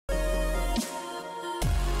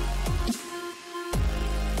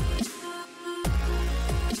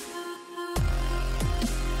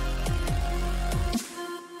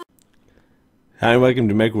Hi and welcome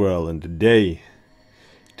to MechWorld, and today,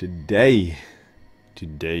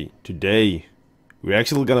 we're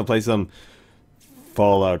actually gonna play some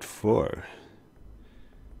Fallout 4.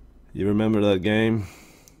 You remember that game?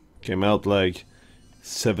 Came out like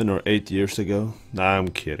 7 or 8 years ago? Nah, I'm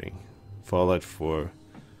kidding. Fallout 4.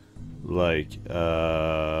 Like,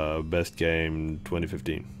 best game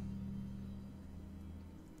 2015.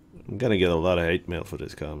 I'm gonna get a lot of hate mail for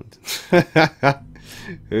this comment.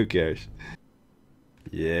 Who cares?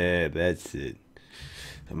 Yeah, that's it.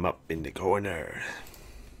 I'm up in the corner.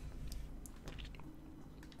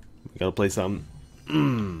 We gotta play some.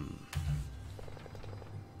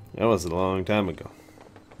 That was a long time ago.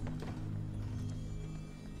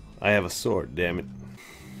 I have a sword, damn it.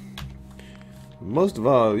 Most of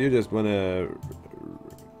all, you just wanna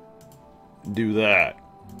do that.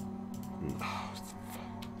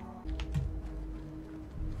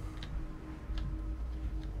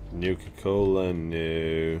 Nuka-Cola,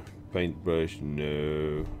 no. Paintbrush,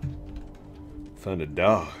 no. Found a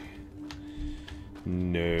dog.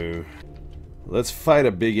 No. Let's fight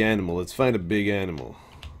a big animal. Let's find a big animal.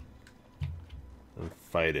 And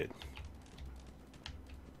fight it.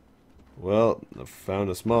 Well, I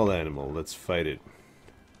found a small animal. Let's fight it.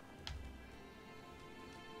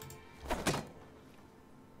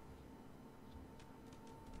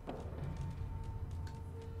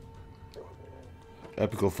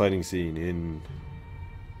 Epical fighting scene in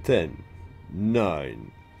 10,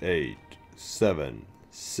 9, 8, 7,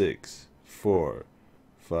 6, 4,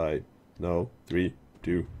 5, no, 3,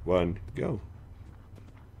 2, 1, go.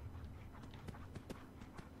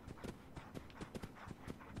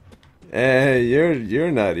 Hey, you're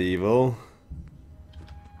not evil.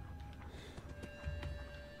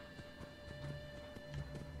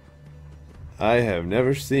 I have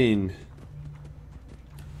never seen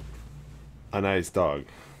a nice dog.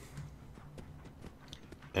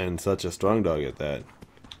 And such a strong dog at that.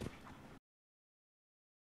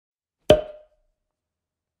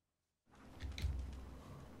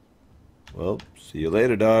 Well, see you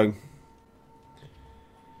later, dog.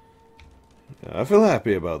 I feel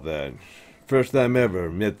happy about that. First time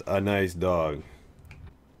ever met a nice dog.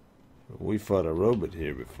 We fought a robot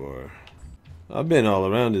here before. I've been all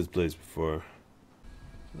around this place before.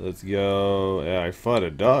 Let's go. Yeah, I fought a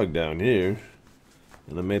dog down here.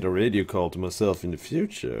 And I made a radio call to myself in the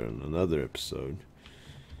future in another episode.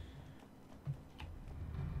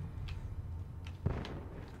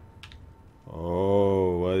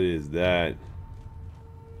 Oh, what is that?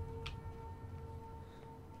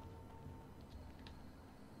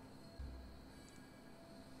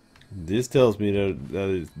 This tells me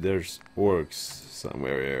that there's orcs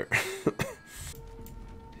somewhere here.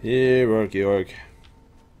 Here, orky orc.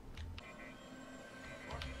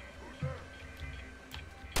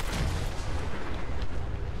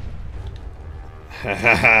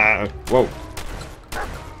 Whoa.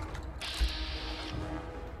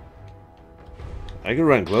 I could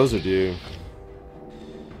run closer to you.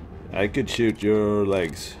 I could shoot your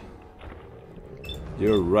legs.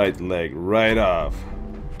 Your right leg right off.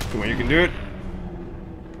 Come on, you can do it.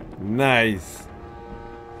 Nice.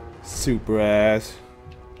 Super ass.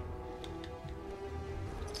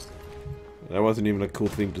 That wasn't even a cool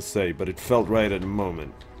thing to say, but it felt right at the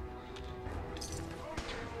moment.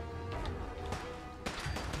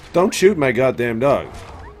 Don't shoot my goddamn dog.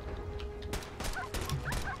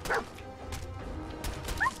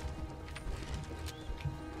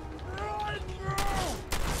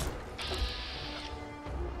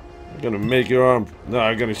 I'm gonna make your arm. No,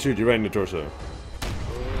 I'm gonna shoot you right in the torso.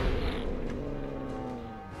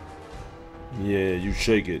 Yeah, you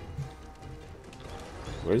shake it.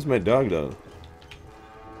 Where's my dog though?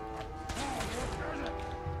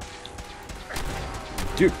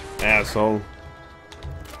 You asshole.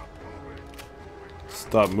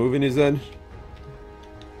 Stop moving his head.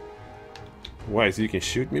 Why, so you can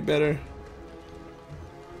shoot me better?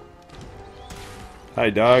 Hi,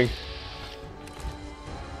 dog.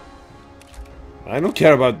 I don't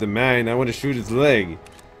care about the man. I want to shoot his leg.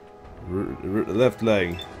 Left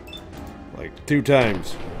leg. Like 2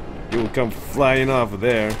 times. You will come flying off of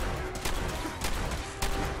there.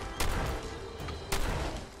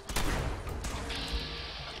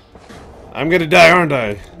 I'm gonna die, aren't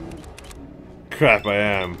I? Crap, I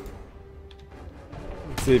am.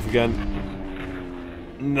 Let's see if we can.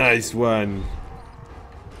 Nice one.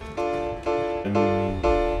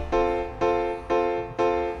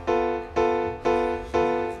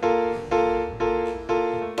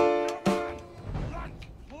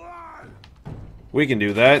 We can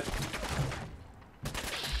do that.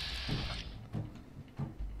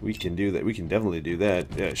 We We can do that. We can definitely do that.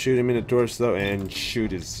 Yeah, shoot him in the torso and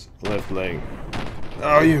shoot his left leg.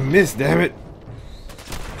 Oh, you missed, damn it!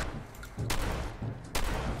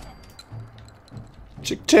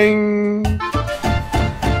 Chick-ching!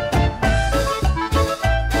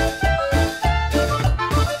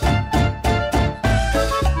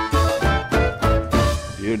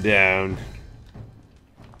 You're down.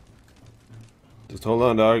 Just hold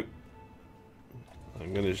on, dog.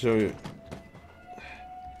 I'm gonna show you.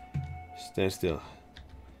 Stand still.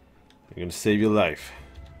 I'm gonna save your life.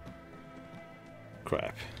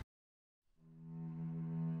 Crap.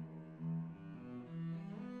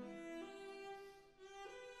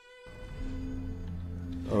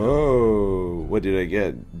 Oh, what did I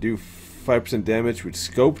get? Do 5% damage with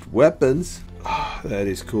scoped weapons? Oh, that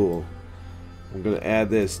is cool. I'm gonna add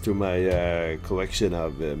this to my collection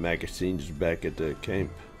of magazines back at the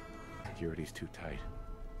camp. Security's too tight.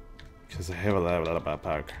 Because I have a lot of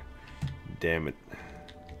power. Damn it.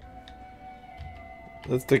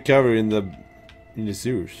 Let's take cover in the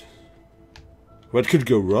sewers. What could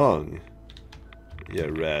go wrong? Yeah,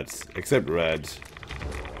 rats. Except rats.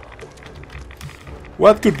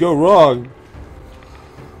 What could go wrong?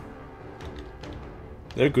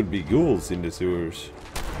 There could be ghouls in the sewers.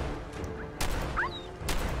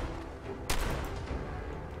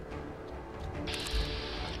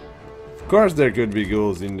 Of course there could be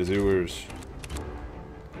ghouls in the sewers.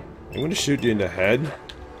 I'm gonna shoot you in the head.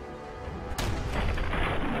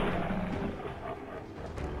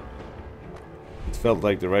 It felt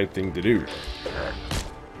like the right thing to do.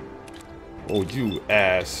 Oh, you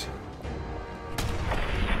ass.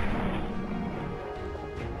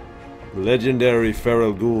 Legendary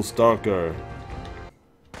feral ghoul stalker.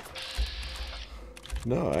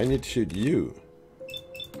 No, I need to shoot you.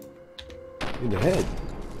 In the head.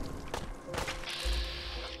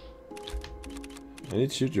 I need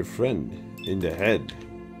to shoot your friend in the head.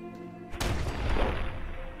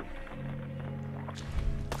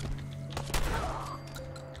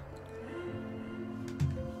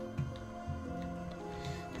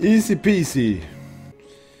 Easy peasy.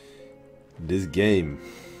 This game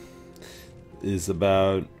is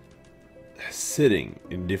about sitting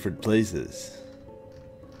in different places.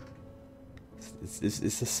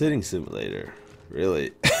 It's a sitting simulator,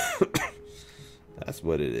 really. That's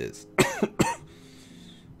what it is.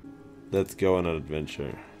 Let's go on an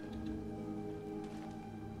adventure.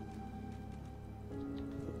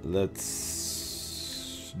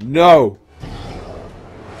 Let's... No!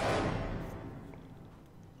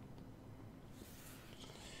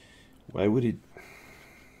 Why would he...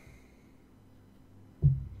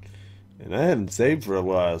 And I haven't saved for a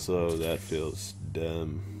while, so that feels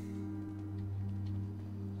dumb.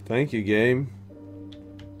 Thank you, game.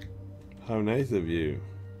 How nice of you.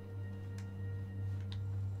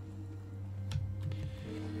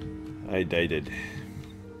 I dated.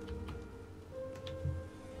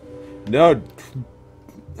 No.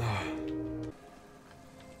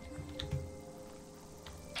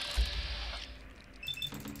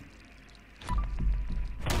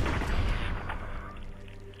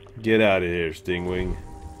 Get out of here, Stingwing.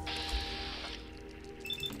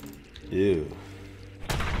 Ew.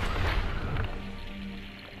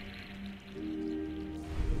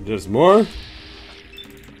 There's more?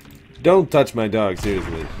 Don't touch my dog,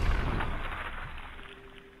 seriously.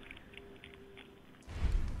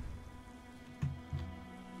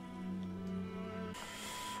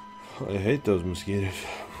 I hate those mosquitoes.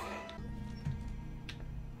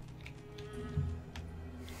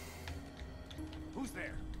 Who's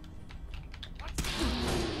there?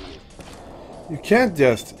 You can't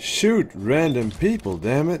just shoot random people,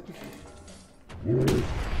 damn it.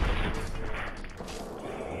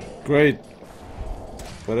 Great.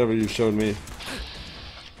 Whatever you showed me.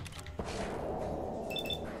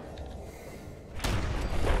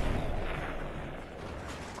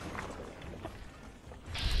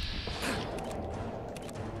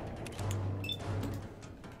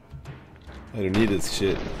 I don't need this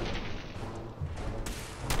shit.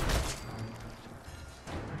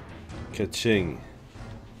 Ka-ching.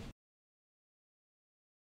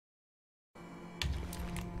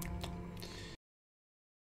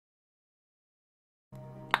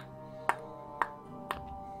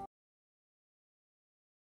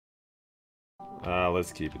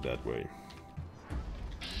 Let's keep it that way.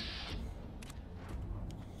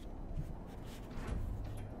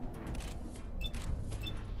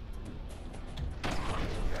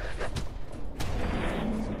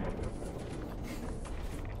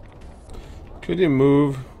 Could you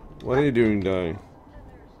move? What are you doing, dog?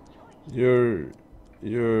 You're...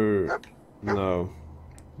 No.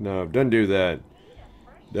 No, don't do that.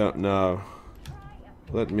 Don't know.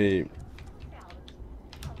 Let me...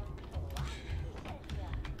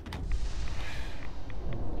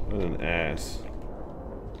 What an ass.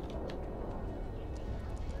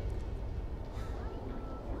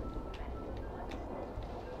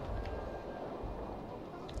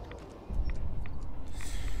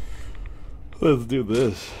 Let's do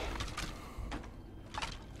this.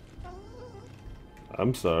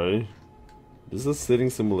 I'm sorry. This is a sitting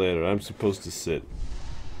simulator. I'm supposed to sit.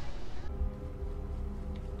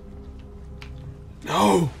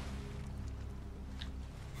 No!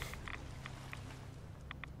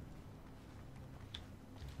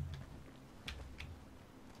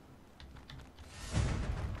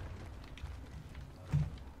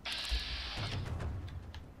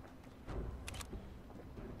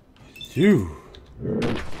 You!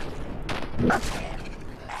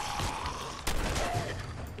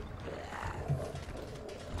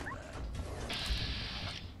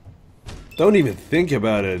 Don't even think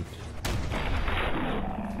about it.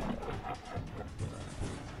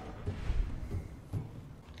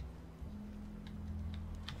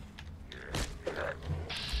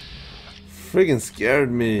 Friggin'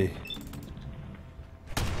 scared me.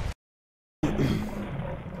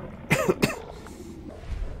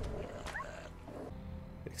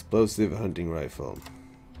 Explosive hunting rifle.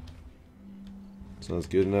 Sounds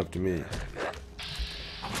good enough to me.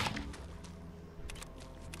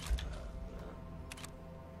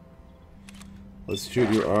 Let's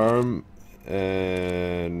shoot your arm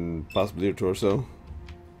and possibly your torso.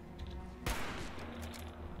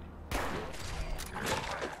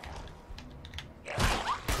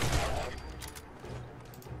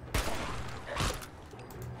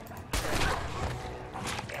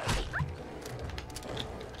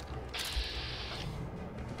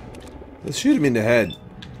 Let's shoot him in the head.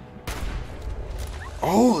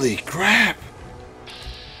 Holy crap!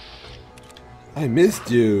 I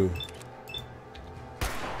missed you.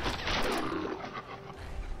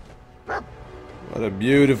 What a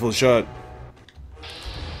beautiful shot.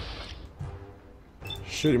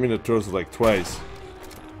 Shoot him in the torso like twice.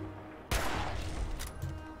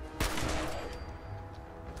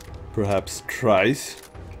 Perhaps thrice.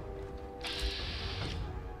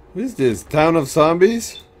 What is this? Town of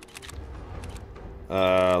zombies?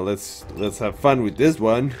 Let's have fun with this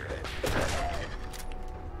one.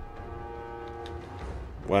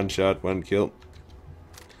 One shot, one kill.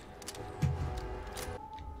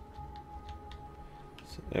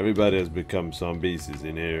 So everybody has become zombies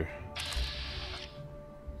in here.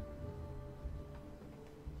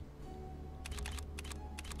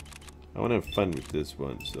 I want to have fun with this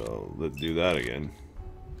one, so let's do that again.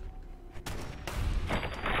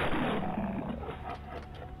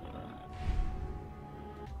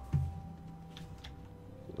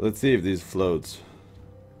 Let's see if these floats.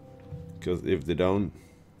 Because if they don't,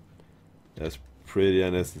 that's pretty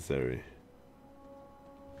unnecessary.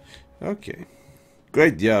 Okay.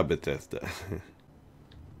 Great job, Bethesda.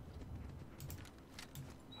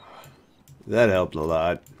 That helped a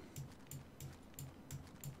lot.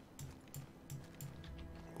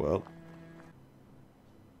 Well,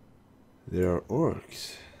 there are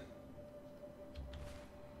orcs.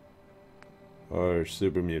 Or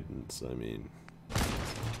super mutants, I mean.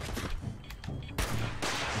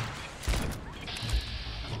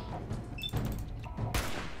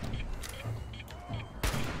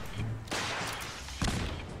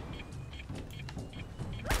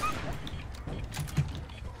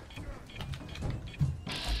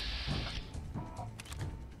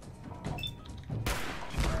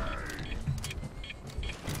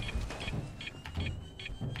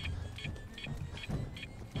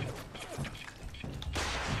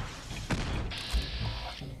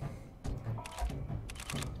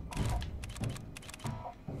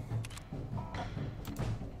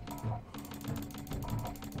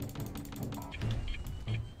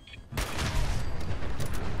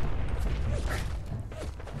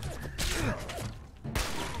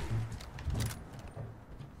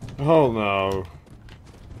 Oh no.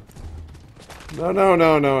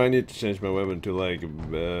 No, I need to change my weapon to like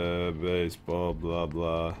baseball, blah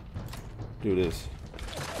blah. Do this.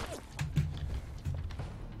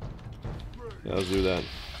 Yeah, let's do that.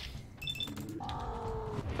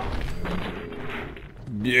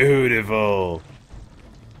 Beautiful.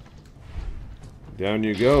 Down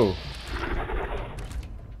you go.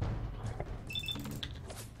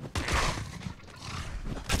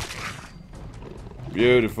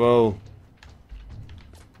 Beautiful.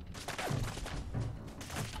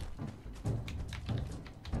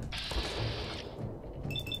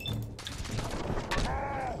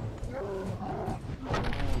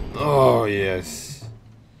 Oh, yes.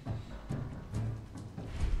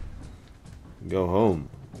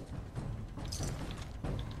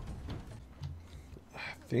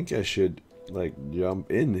 think I should like jump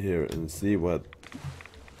in here and see what.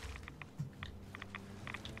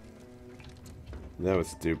 That was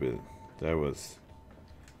stupid. That was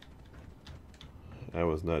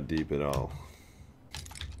not deep at all.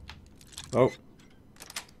 Oh,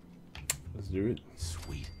 let's do it.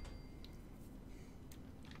 Sweet.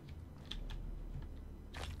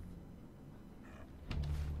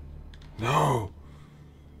 No.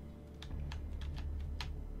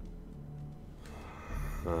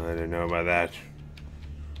 I don't know about that.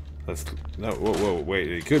 Let's no. Whoa,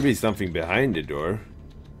 wait. It could be something behind the door.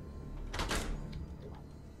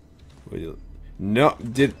 Wait, no,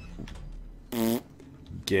 did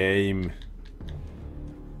game.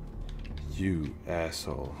 You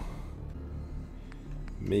asshole.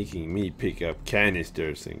 Making me pick up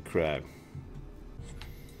canisters and crap.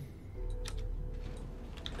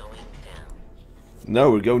 Going down.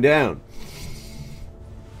 No, we're going down.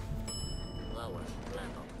 Lower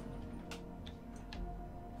level.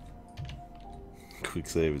 Quick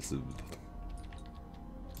save is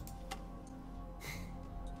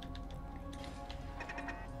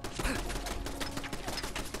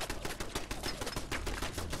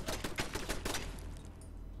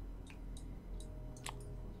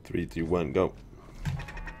 3, 2, 1, go.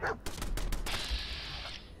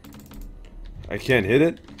 I can't hit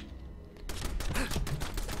it.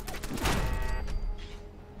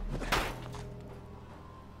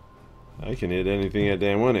 I can hit anything I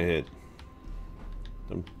damn want to hit.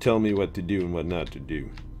 Don't tell me what to do and what not to do.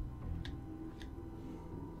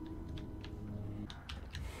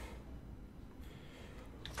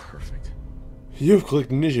 Perfect. You've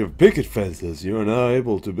clicked initiative picket fences. You are now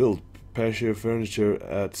able to build patio furniture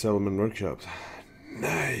at Solomon Workshops.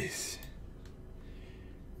 Nice.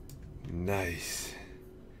 Nice.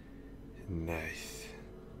 Nice.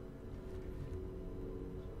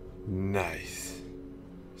 Nice.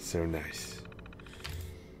 So nice.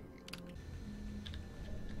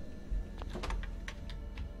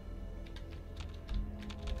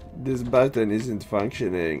 This button isn't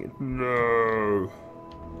functioning. No.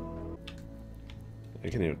 I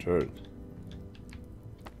can hear a turret.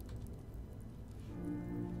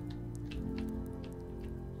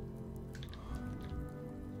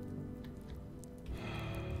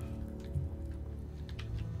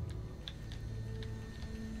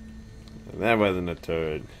 That wasn't a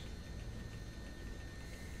turret.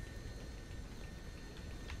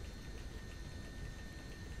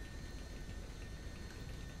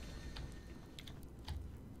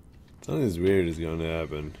 Something weird is going to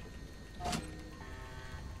happen.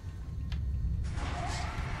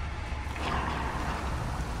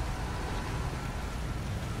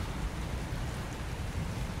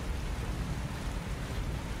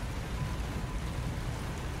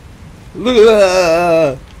 Look at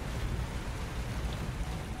that!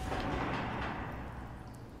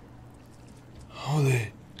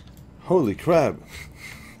 Holy crap.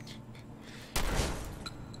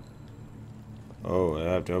 Oh, I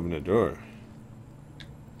have to open the door.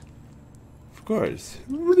 Of course.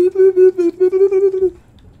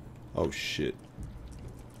 Oh shit.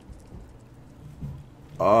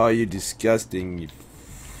 Oh, you disgusting you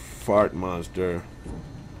fart monster.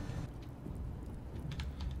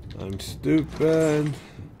 I'm stupid.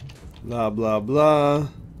 Blah blah blah.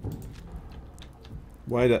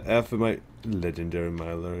 Why the F am I legendary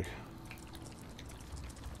Myler?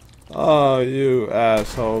 Oh, you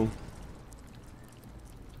asshole.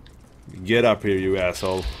 Get up here, you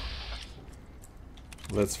asshole.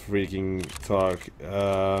 Let's freaking talk.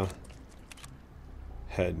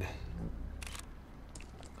 Head.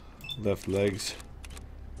 Left legs.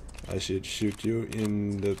 I should shoot you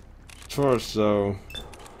in the torso.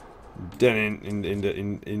 Then in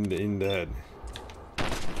the head.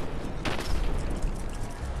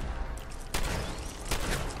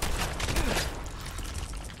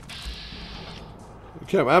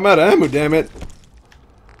 Okay, I'm out of ammo, damn it.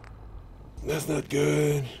 That's not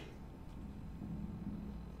good.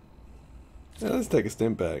 Yeah, let's take a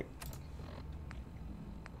stim pack.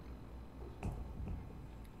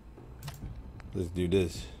 Let's do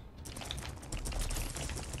this.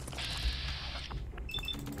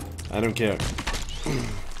 I don't care.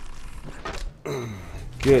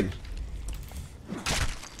 Good.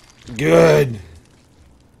 Good.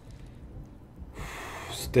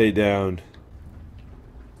 Stay down.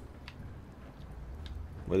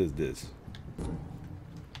 What is this?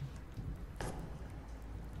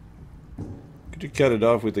 Could you cut it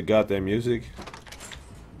off with the goddamn music?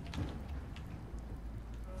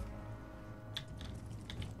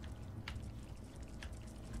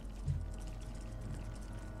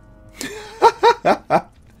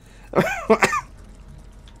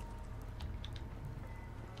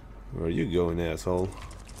 you going, asshole?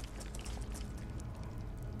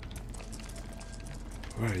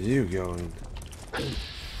 Where are you going?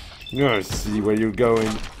 I see where you're going.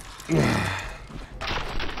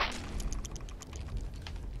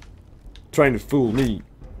 Trying to fool me.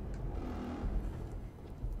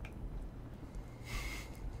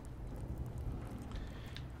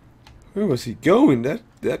 Where was he going?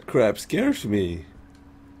 That crap scares me.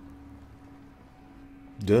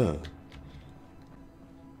 Duh.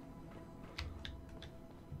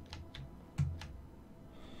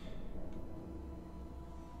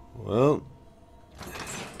 Well,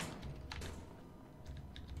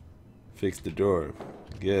 fix the door.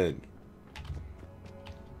 Good.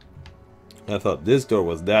 I thought this door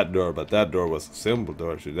was that door, but that door was a simple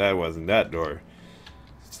door, so that wasn't that door.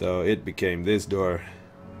 So it became this door.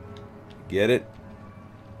 Get it?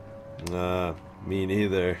 Nah, me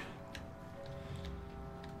neither.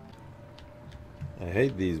 I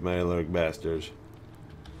hate these Mirelurk bastards.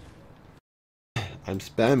 I'm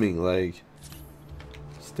spamming like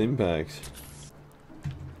stim packs.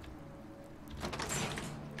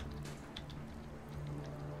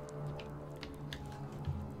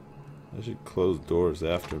 I should close doors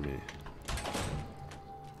after me.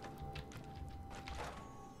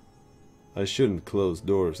 I shouldn't close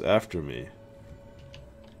doors after me.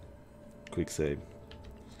 Quick save.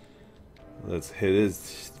 Let's hit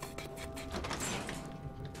his.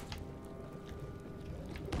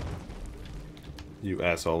 You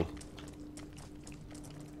asshole.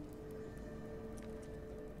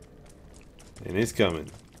 And he's coming.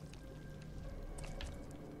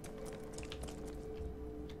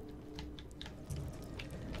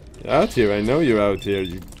 You're out here, I know you're out here,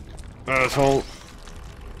 you asshole.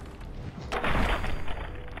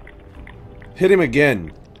 Hit him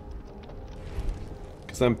again.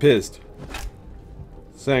 'Cause I'm pissed.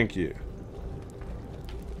 Thank you.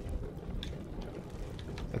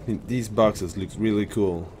 I think these boxes look really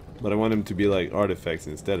cool, but I want them to be like artifacts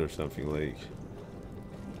instead or something like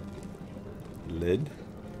lid.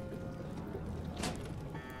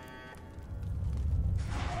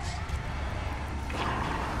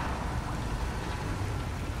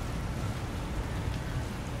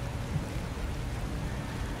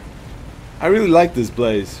 I really like this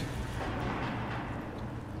place.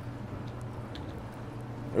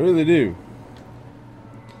 I really do.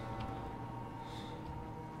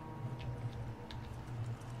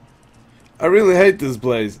 I really hate this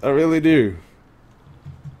place. I really do.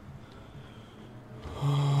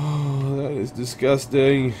 Oh, that is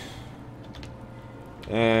disgusting.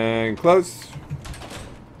 And close.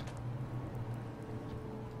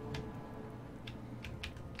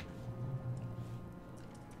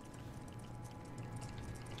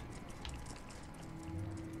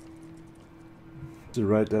 They're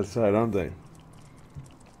right outside, aren't they?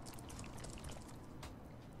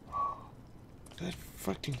 That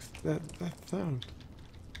fucking that sound.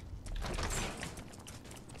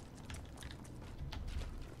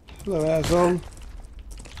 Hello, asshole.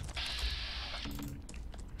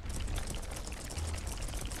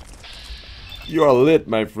 You are lit,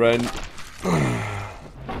 my friend.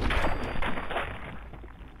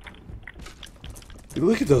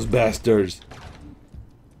 Look at those bastards.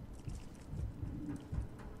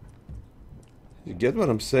 You get what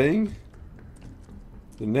I'm saying?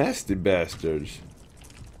 The nasty bastards.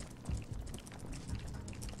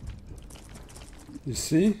 You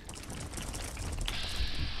see?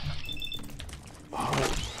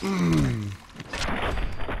 Oh,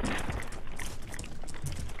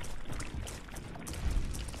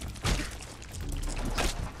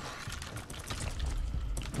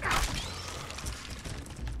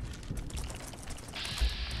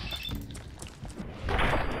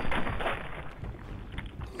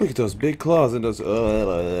 Look at those big claws and those.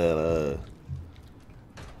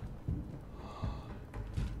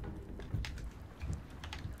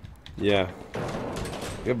 Yeah.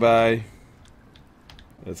 Goodbye.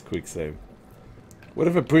 That's quick save. What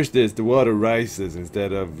if I push this? The water rises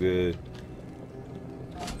instead of.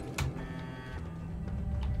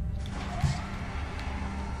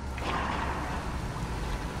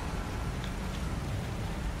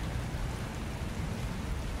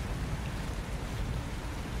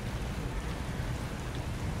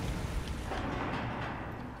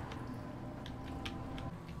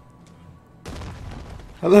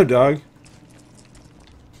 Hello, dog.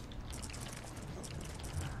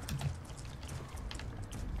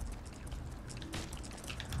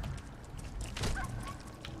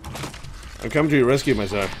 I'm coming to your rescue, my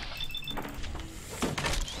son.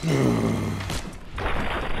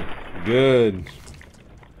 Good.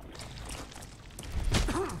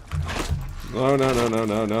 No, no, no, no,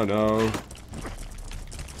 no, no, no.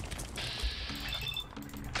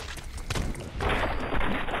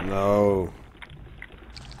 No.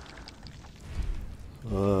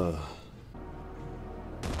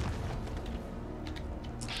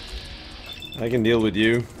 I can deal with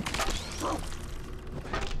you.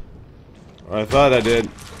 Or I thought I did.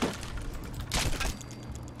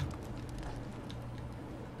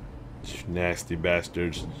 Nasty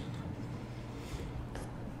bastards.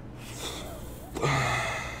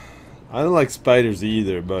 I don't like spiders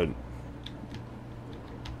either, but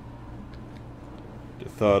the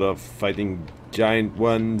thought of fighting giant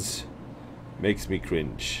ones makes me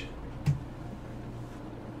cringe.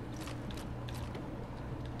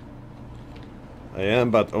 I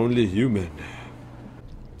am but only human.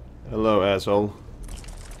 Hello, asshole.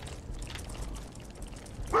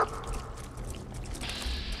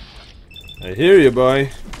 I hear you, boy.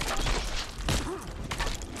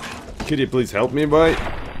 Could you please help me, boy?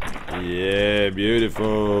 Yeah,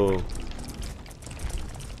 beautiful.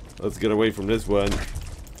 Let's get away from this one.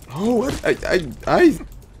 Oh, what?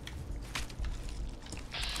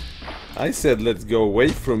 I said let's go away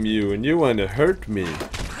from you, and you want to hurt me.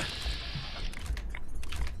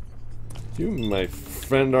 You, my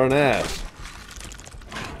friend, are an ass.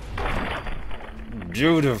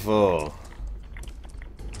 Beautiful.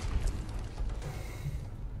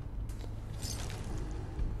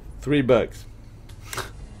 $3.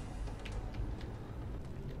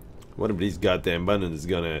 One of these goddamn buttons is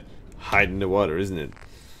gonna hide in the water, isn't it?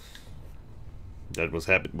 That was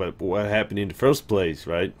what happened in the first place,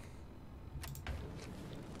 right?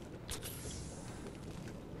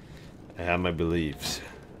 I have my beliefs.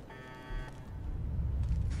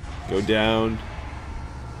 Go down.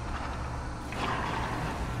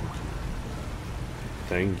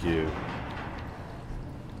 Thank you.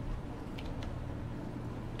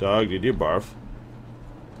 Dog, did you barf?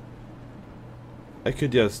 I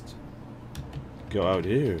could just go out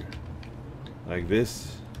here. Like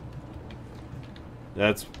this.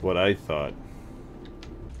 That's what I thought.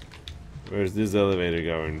 Where's this elevator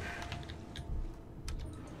going?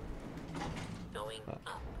 Going up.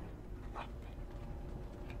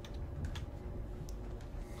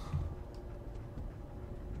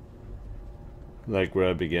 Like where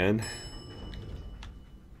I began.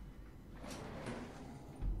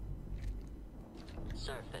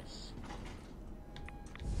 Surface.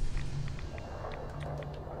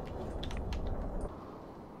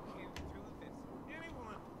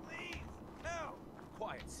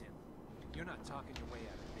 Quiet, Sim. You're not talking your way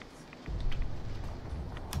out of this.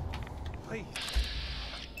 Please.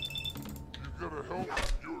 You gotta help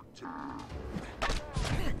your team.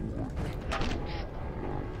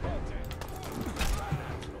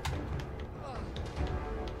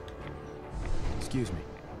 Excuse me.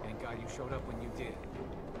 Thank God you showed up when you did.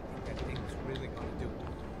 I think that thing was really gonna do it.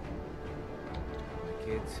 My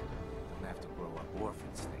kids don't have to grow up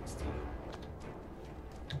orphans thanks to you.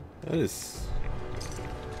 That is...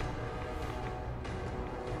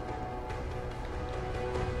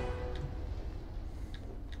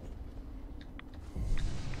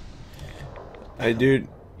 Hey, dude,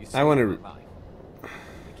 I want to... I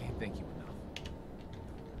can't thank you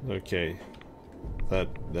enough. Okay.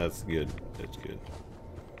 That's good. That's good.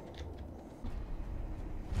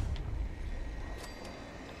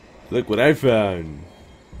 Look what I found.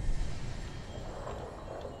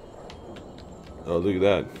 Oh, look at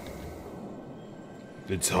that.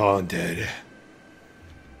 It's haunted.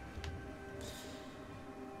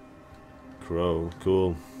 Crow,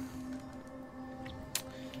 cool.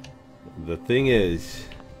 The thing is,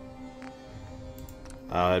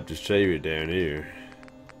 I'll have to show you down here.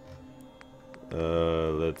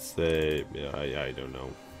 Let's say, yeah, I don't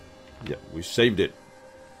know. Yeah, we saved it.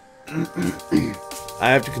 I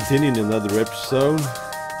have to continue in another episode,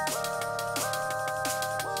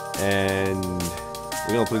 and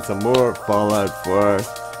we're gonna play some more Fallout 4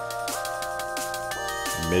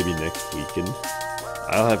 maybe next weekend.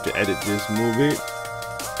 I'll have to edit this movie,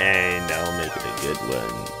 and I'll make it a good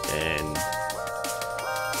one. And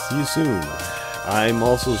see you soon. I'm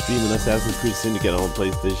also streaming Assassin's Creed Syndicate on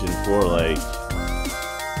PlayStation 4 like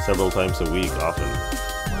several times a week, often.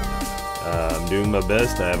 I'm doing my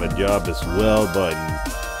best. I have a job as well, but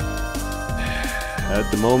at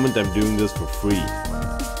the moment I'm doing this for free.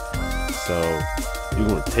 So you're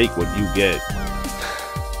gonna take what you get.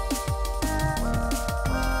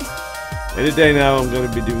 Any day now I'm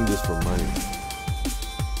gonna be doing this for money.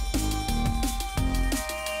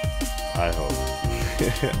 I hope.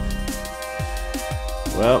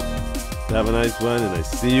 Well, have a nice one, and I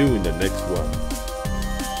see you in the next one.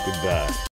 Goodbye.